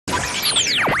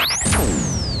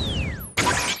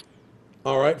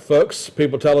All right, folks,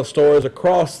 people tell us stories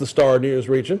across the Star News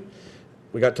region.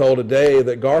 We got told today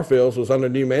that Garfields was under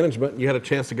new management. You had a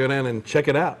chance to go down and check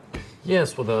it out.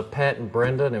 Yes, with Pat and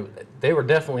Brenda, they were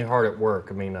definitely hard at work.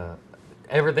 I mean,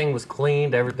 everything was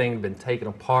cleaned, everything had been taken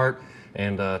apart,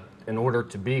 and in order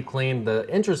to be cleaned, the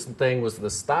interesting thing was the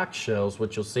stock shelves,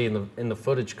 which you'll see in the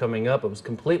footage coming up. It was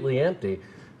completely empty,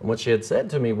 and what she had said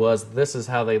to me was, "This is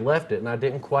how they left it," and I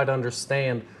didn't quite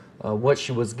understand what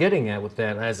she was getting at with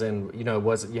that, as in, you know,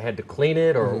 was it you had to clean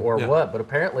it or Yeah. what? But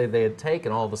apparently they had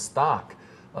taken all the stock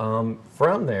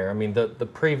from there. I mean, the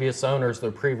previous owners,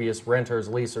 the previous renters,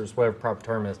 leasers, whatever proper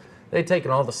term is, they'd taken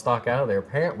all the stock out of there.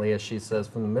 Apparently, as she says,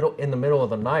 in the middle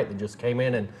of the night, they just came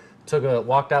in and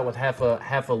walked out with half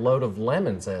a load of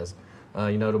lemons, as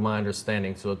you know, to my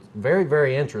understanding. So it's very,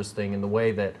 very interesting in the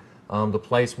way that the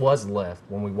place was left.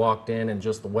 When we walked in and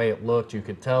just the way it looked, you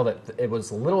could tell that it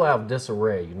was a little out of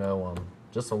disarray. You know,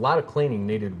 just a lot of cleaning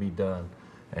needed to be done.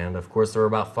 And of course, there were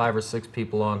about 5 or 6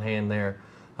 people on hand there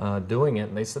doing it,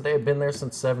 and they said they had been there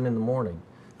since 7 in the morning.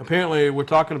 Apparently, we're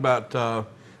talking about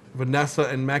Vanessa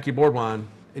and Mackie Boardwine,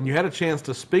 and you had a chance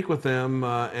to speak with them,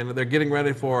 and they're getting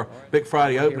ready for Big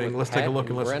Friday opening. Let's take a look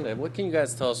and listen. Brenda, what can you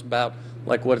guys tell us about,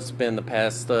 like, what it's been the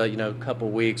past, couple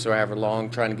weeks or however long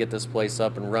trying to get this place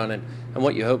up and running, and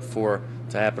what you hope for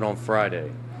to happen on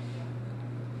Friday?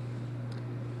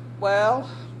 Well,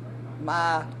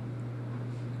 my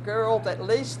girl that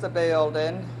leased the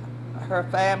building, her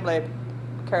family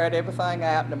carried everything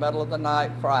out in the middle of the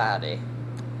night Friday.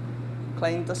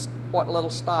 Cleaned what little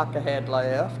stock I had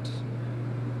left.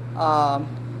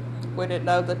 We didn't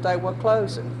know that they were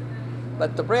closing,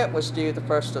 but the rent was due the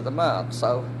first of the month,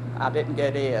 so I didn't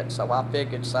get it, so I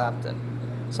figured something.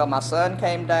 So my son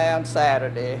came down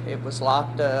Saturday. It was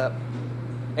locked up,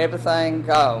 everything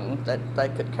gone that they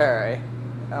could carry.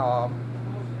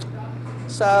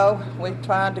 So we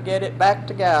tried to get it back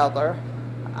together.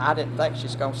 I didn't think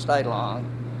she's going to stay long.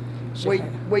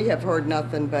 We have heard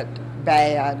nothing but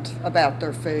bad about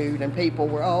their food, and people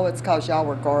were, oh, it's because y'all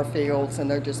were Garfields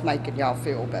and they're just making y'all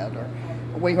feel better.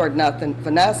 We heard nothing.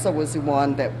 Vanessa was the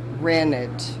one that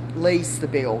leased the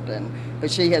building, but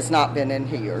she has not been in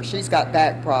here. She's got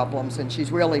back problems and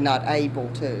she's really not able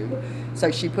to.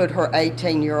 So she put her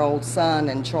 18-year-old son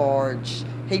in charge.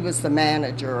 He was the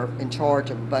manager in charge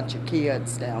of a bunch of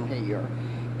kids down here,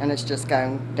 and it's just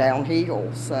going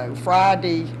downhill. So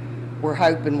Friday, we're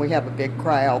hoping we have a big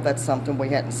crowd. That's something we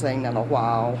hadn't seen in a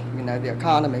while. You know, the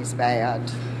economy's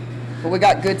bad. But we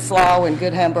got good slaw and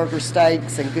good hamburger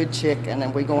steaks and good chicken,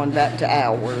 and we're going back to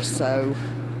ours, so.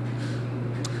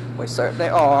 We certainly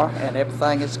are, and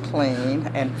everything is clean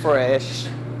and fresh.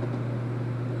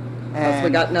 Because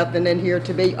we got nothing in here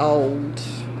to be old.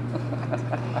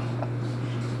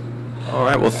 All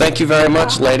right, well, thank you very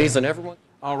much, ladies, and everyone.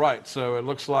 All right, so it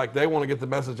looks like they want to get the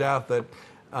message out that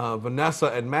Vanessa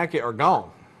and Mackie are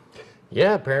gone.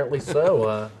 Yeah, apparently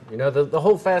so. You know, the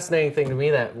whole fascinating thing to me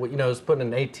that, you know, is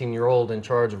putting an 18-year-old in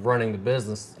charge of running the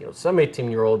business. You know, some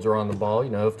 18-year-olds are on the ball, you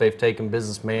know, if they've taken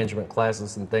business management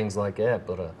classes and things like that.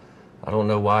 But I don't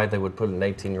know why they would put an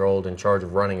 18-year-old in charge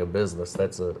of running a business.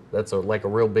 That's like a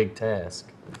real big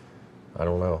task. I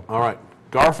don't know. All right,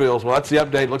 Garfields. Well, that's the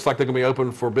update. Looks like they're going to be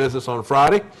open for business on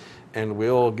Friday, and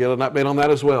we'll get an update on that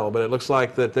as well. But it looks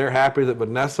like that they're happy that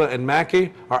Vanessa and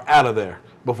Mackie are out of there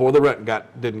before the rent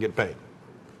didn't get paid.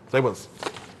 Stay with us.